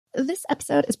This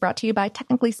episode is brought to you by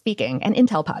Technically Speaking, an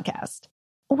Intel podcast.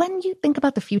 When you think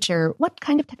about the future, what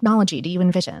kind of technology do you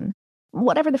envision?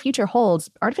 Whatever the future holds,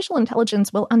 artificial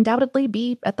intelligence will undoubtedly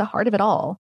be at the heart of it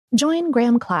all. Join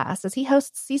Graham Class as he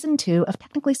hosts Season 2 of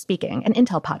Technically Speaking, an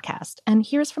Intel podcast, and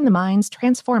hears from the minds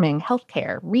transforming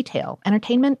healthcare, retail,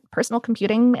 entertainment, personal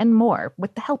computing, and more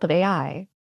with the help of AI.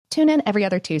 Tune in every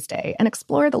other Tuesday and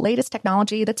explore the latest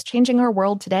technology that's changing our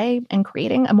world today and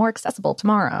creating a more accessible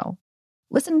tomorrow.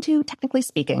 Listen to Technically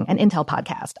Speaking, an Intel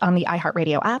podcast on the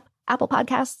iHeartRadio app, Apple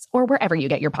Podcasts, or wherever you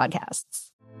get your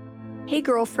podcasts. Hey,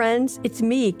 girlfriends, it's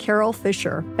me, Carol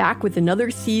Fisher, back with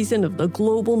another season of the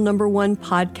global #1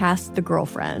 podcast, The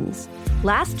Girlfriends.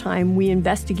 Last time, we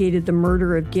investigated the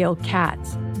murder of Gail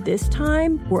Katz. This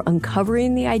time, we're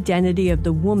uncovering the identity of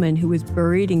the woman who was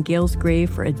buried in Gail's grave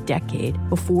for a decade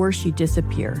before she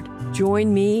disappeared.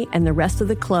 Join me and the rest of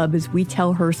the club as we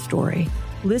tell her story.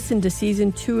 Listen to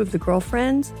Season 2 of The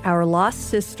Girlfriends, Our Lost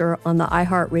Sister on the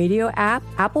iHeartRadio app,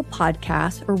 Apple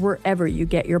Podcasts, or wherever you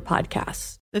get your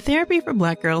podcasts. The Therapy for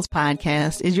Black Girls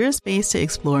podcast is your space to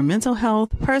explore mental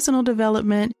health, personal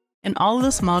development, and all of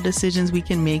the small decisions we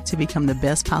can make to become the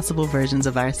best possible versions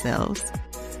of ourselves.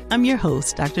 I'm your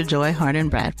host, Dr. Joy Harden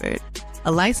Bradford,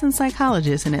 a licensed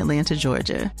psychologist in Atlanta,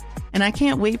 Georgia, and I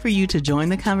can't wait for you to join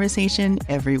the conversation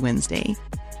every Wednesday.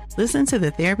 Listen to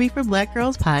the Therapy for Black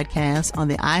Girls podcast on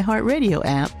the iHeartRadio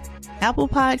app, Apple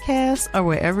Podcasts, or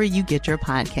wherever you get your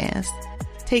podcasts.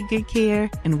 Take good care,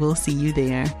 and we'll see you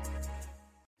there.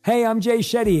 Hey, I'm Jay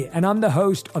Shetty, and I'm the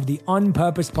host of the On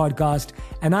Purpose podcast,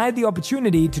 and I had the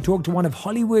opportunity to talk to one of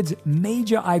Hollywood's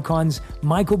major icons,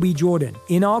 Michael B. Jordan.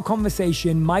 In our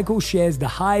conversation, Michael shares the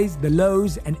highs, the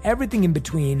lows, and everything in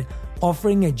between,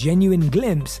 offering a genuine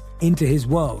glimpse into his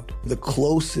world. The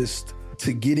closest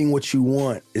to getting what you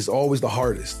want is always the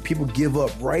hardest. People give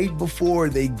up right before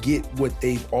they get what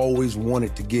they've always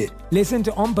wanted to get. Listen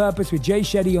to On Purpose with Jay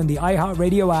Shetty on the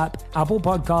iHeartRadio app, Apple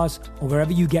Podcasts, or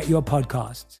wherever you get your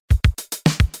podcasts.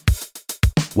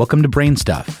 Welcome to Brain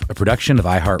Stuff, a production of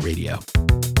iHeartRadio.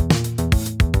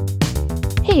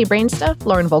 Hey, Brain Stuff,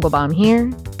 Lauren Vogelbaum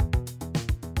here.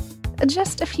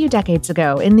 Just a few decades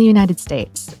ago in the United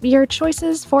States, your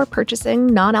choices for purchasing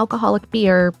non-alcoholic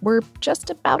beer were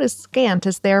just about as scant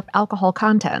as their alcohol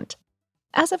content.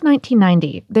 As of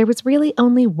 1990, there was really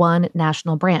only one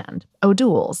national brand,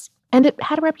 O'Doul's, and it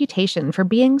had a reputation for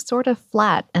being sort of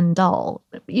flat and dull,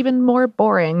 even more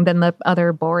boring than the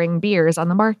other boring beers on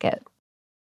the market.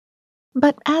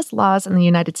 But as laws in the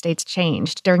United States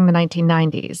changed during the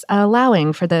 1990s,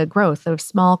 allowing for the growth of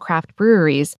small craft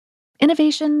breweries,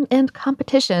 innovation and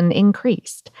competition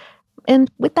increased. And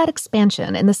with that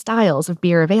expansion in the styles of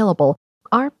beer available,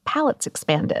 our palates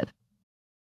expanded.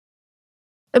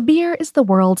 Beer is the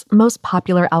world's most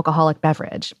popular alcoholic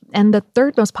beverage, and the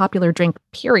third most popular drink,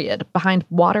 period, behind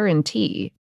water and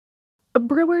tea.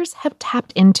 Brewers have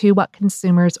tapped into what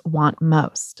consumers want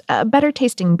most, better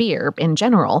tasting beer in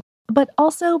general, but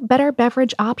also better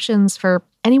beverage options for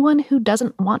anyone who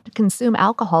doesn't want to consume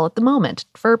alcohol at the moment,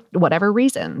 for whatever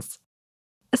reasons.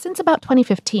 Since about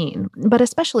 2015, but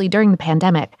especially during the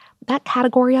pandemic, that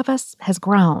category of us has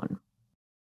grown.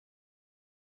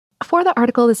 For the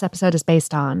article this episode is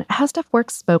based on, How Stuff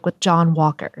Works spoke with John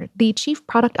Walker, the Chief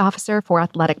Product Officer for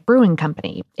Athletic Brewing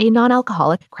Company, a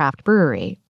non-alcoholic craft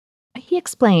brewery. He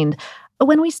explained,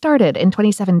 when we started in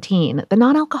 2017, the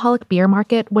non-alcoholic beer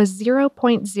market was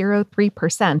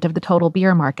 0.03% of the total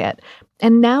beer market,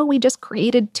 and now we just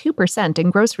created 2%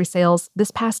 in grocery sales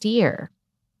this past year.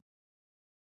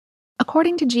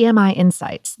 According to GMI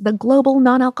Insights, the global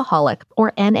non-alcoholic,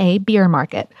 or NA, beer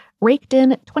market raked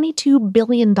in $22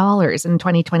 billion in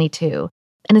 2022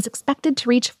 and is expected to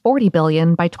reach $40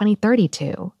 billion by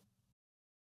 2032.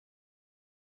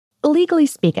 Legally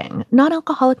speaking,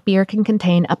 non-alcoholic beer can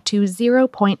contain up to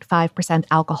 0.5%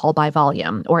 alcohol by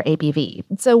volume, or ABV,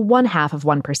 so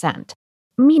 0.5%,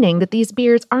 meaning that these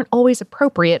beers aren't always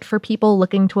appropriate for people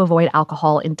looking to avoid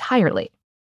alcohol entirely.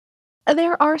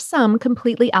 There are some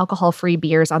completely alcohol-free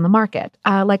beers on the market,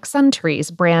 like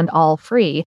Suntree's brand All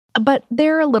Free, but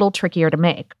they're a little trickier to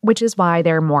make, which is why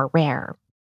they're more rare.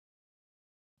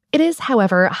 It is,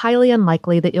 however, highly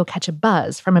unlikely that you'll catch a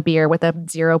buzz from a beer with a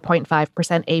 0.5%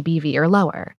 ABV or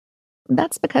lower.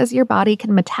 That's because your body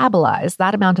can metabolize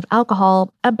that amount of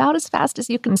alcohol about as fast as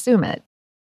you consume it.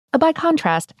 By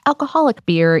contrast, alcoholic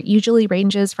beer usually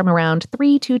ranges from around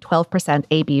 3 to 12%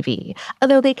 ABV,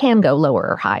 though they can go lower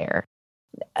or higher.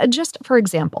 Just for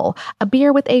example, a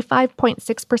beer with a 5.6%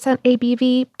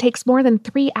 ABV takes more than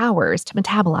 3 hours to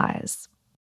metabolize.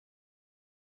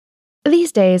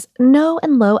 These days, no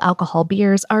and low alcohol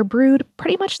beers are brewed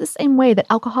pretty much the same way that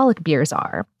alcoholic beers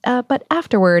are, but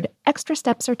afterward, extra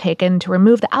steps are taken to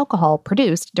remove the alcohol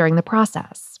produced during the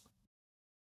process.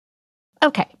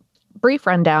 Okay, brief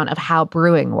rundown of how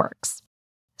brewing works.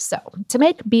 So, to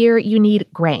make beer, you need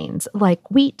grains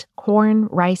like wheat, corn,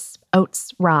 rice,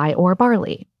 oats, rye, or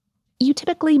barley. You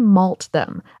typically malt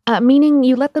them, meaning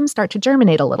you let them start to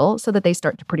germinate a little so that they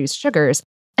start to produce sugars,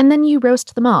 and then you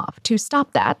roast them off to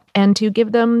stop that and to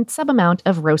give them some amount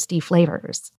of roasty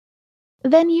flavors.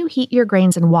 Then you heat your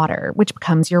grains in water, which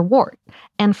becomes your wort,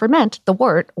 and ferment the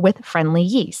wort with friendly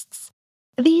yeasts.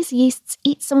 These yeasts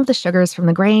eat some of the sugars from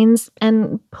the grains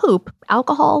and poop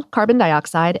alcohol, carbon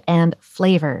dioxide, and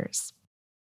flavors.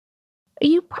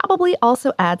 You probably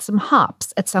also add some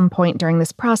hops at some point during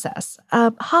this process.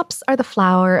 Hops are the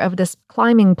flower of this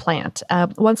climbing plant,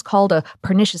 once called a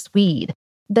pernicious weed,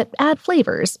 that add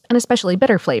flavors, and especially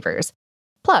bitter flavors.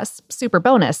 Plus, super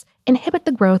bonus, inhibit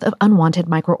the growth of unwanted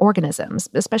microorganisms,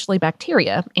 especially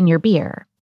bacteria, in your beer.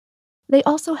 They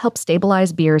also help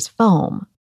stabilize beer's foam.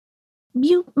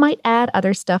 You might add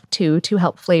other stuff too to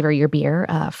help flavor your beer,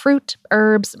 fruit,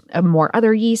 herbs, more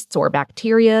other yeasts or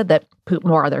bacteria that poop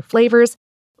more other flavors,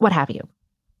 what have you.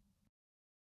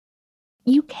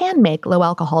 You can make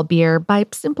low-alcohol beer by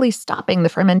simply stopping the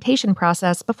fermentation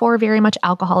process before very much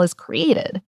alcohol is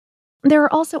created. There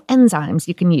are also enzymes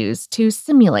you can use to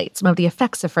simulate some of the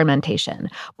effects of fermentation,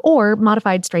 or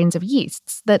modified strains of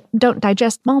yeasts that don't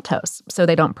digest maltose, so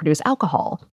they don't produce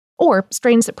alcohol, or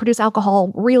strains that produce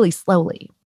alcohol really slowly.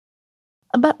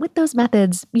 But with those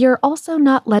methods, you're also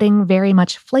not letting very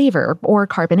much flavor or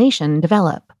carbonation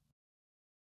develop.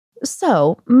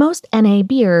 So, most NA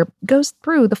beer goes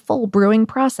through the full brewing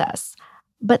process,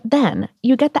 but then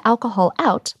you get the alcohol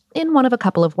out in one of a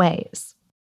couple of ways.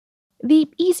 The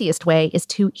easiest way is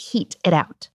to heat it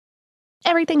out.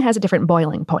 Everything has a different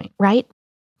boiling point, right?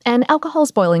 And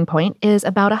alcohol's boiling point is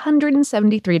about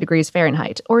 173 degrees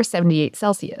Fahrenheit, or 78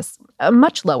 Celsius,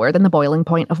 much lower than the boiling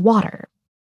point of water.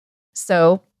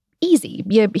 So, easy.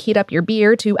 You heat up your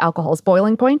beer to alcohol's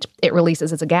boiling point, it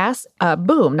releases as a gas,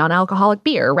 boom, non-alcoholic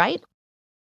beer, right?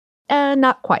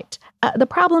 Not quite. The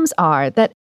problems are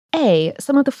that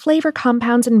some of the flavor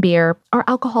compounds in beer are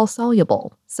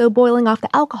alcohol-soluble, so boiling off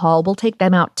the alcohol will take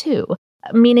them out too,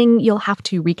 meaning you'll have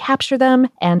to recapture them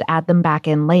and add them back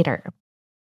in later.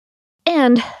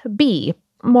 And B,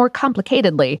 more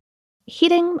complicatedly,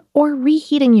 heating or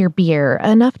reheating your beer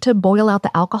enough to boil out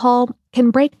the alcohol can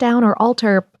break down or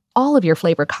alter all of your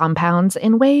flavor compounds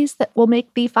in ways that will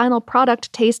make the final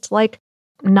product taste like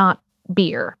not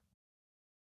beer.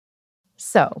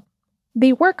 So,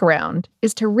 the workaround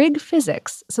is to rig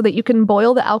physics so that you can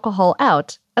boil the alcohol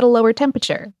out at a lower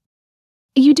temperature.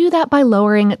 You do that by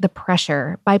lowering the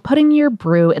pressure by putting your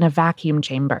brew in a vacuum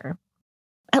chamber.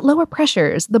 At lower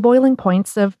pressures, the boiling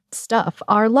points of stuff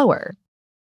are lower.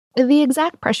 The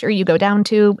exact pressure you go down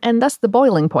to, and thus the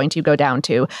boiling point you go down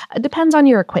to, depends on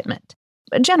your equipment.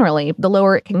 Generally, the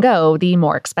lower it can go, the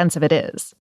more expensive it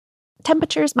is.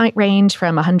 Temperatures might range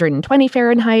from 120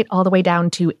 Fahrenheit all the way down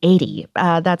to 80.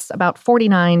 That's about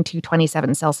 49 to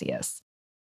 27 Celsius.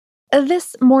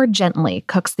 This more gently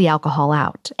cooks the alcohol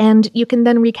out, and you can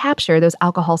then recapture those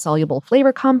alcohol-soluble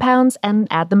flavor compounds and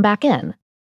add them back in.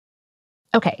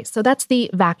 Okay, so that's the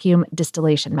vacuum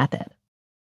distillation method.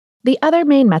 The other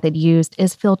main method used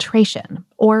is filtration,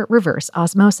 or reverse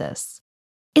osmosis.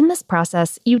 In this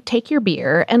process, you take your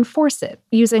beer and force it,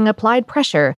 using applied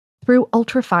pressure, through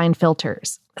ultrafine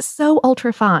filters, so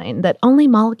ultrafine that only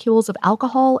molecules of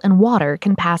alcohol and water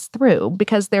can pass through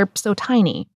because they're so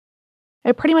tiny.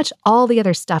 And pretty much all the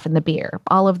other stuff in the beer,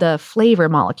 all of the flavor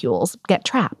molecules, get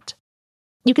trapped.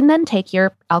 You can then take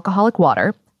your alcoholic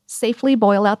water, safely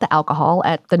boil out the alcohol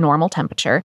at the normal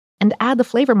temperature, and add the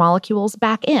flavor molecules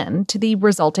back in to the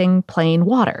resulting plain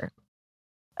water.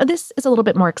 This is a little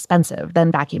bit more expensive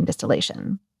than vacuum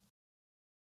distillation.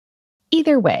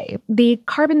 Either way, the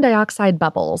carbon dioxide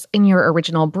bubbles in your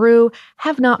original brew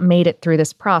have not made it through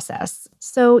this process,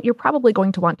 so you're probably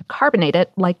going to want to carbonate it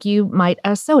like you might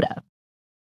a soda.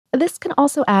 This can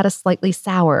also add a slightly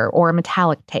sour or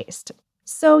metallic taste,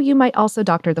 so you might also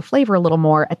doctor the flavor a little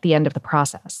more at the end of the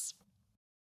process.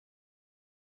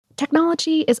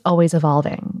 Technology is always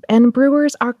evolving, and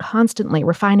brewers are constantly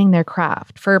refining their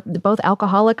craft for both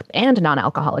alcoholic and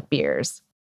non-alcoholic beers.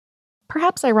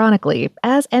 Perhaps ironically,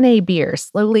 as NA beer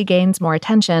slowly gains more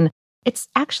attention, it's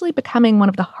actually becoming one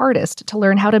of the hardest to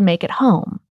learn how to make at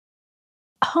home.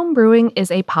 Home brewing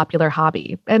is a popular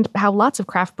hobby, and how lots of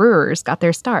craft brewers got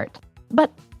their start.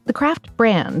 But the craft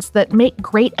brands that make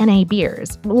great NA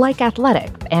beers, like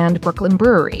Athletic and Brooklyn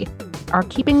Brewery, are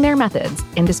keeping their methods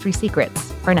industry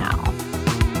secrets for now.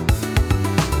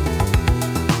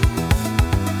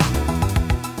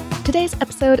 Today's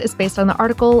episode is based on the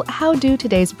article, How Do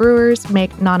Today's Brewers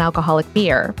Make Non-Alcoholic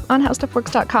Beer? On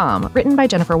HowStuffWorks.com, written by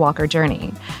Jennifer Walker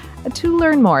Journey. To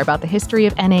learn more about the history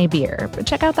of NA beer,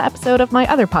 check out the episode of my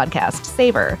other podcast,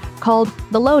 Savor, called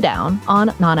The Lowdown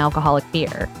on Non-Alcoholic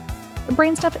Beer.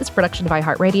 Brainstuff is a production of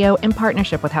iHeartRadio in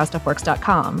partnership with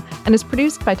HowStuffWorks.com and is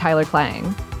produced by Tyler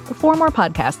Klang. For more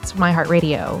podcasts from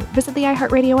iHeartRadio, visit the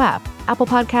iHeartRadio app, Apple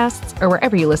Podcasts, or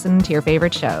wherever you listen to your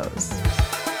favorite shows.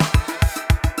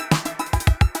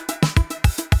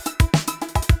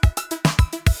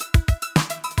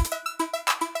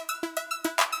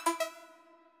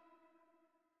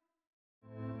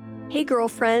 Hey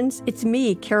girlfriends, it's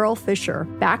me, Carol Fisher,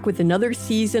 back with another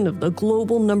season of the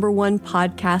global #1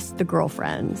 podcast, The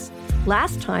Girlfriends.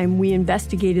 Last time, we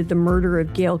investigated the murder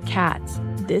of Gail Katz.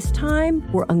 This time,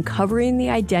 we're uncovering the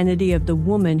identity of the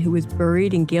woman who was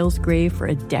buried in Gail's grave for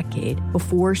a decade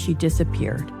before she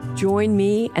disappeared. Join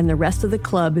me and the rest of the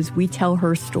club as we tell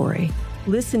her story.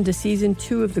 Listen to Season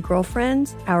 2 of The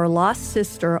Girlfriends, Our Lost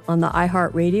Sister on the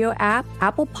iHeartRadio app,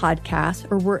 Apple Podcasts,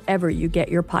 or wherever you get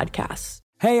your podcasts.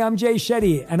 Hey, I'm Jay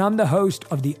Shetty, and I'm the host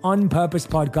of the On Purpose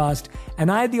podcast,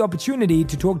 and I had the opportunity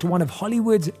to talk to one of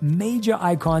Hollywood's major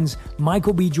icons,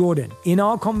 Michael B. Jordan. In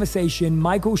our conversation,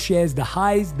 Michael shares the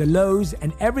highs, the lows,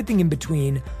 and everything in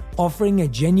between, offering a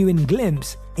genuine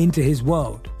glimpse into his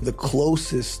world. The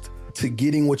closest to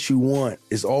getting what you want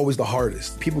is always the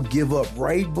hardest. People give up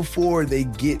right before they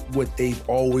get what they've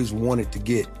always wanted to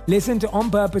get. Listen to On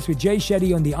Purpose with Jay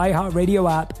Shetty on the iHeartRadio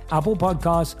app, Apple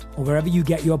Podcasts, or wherever you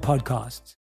get your podcasts.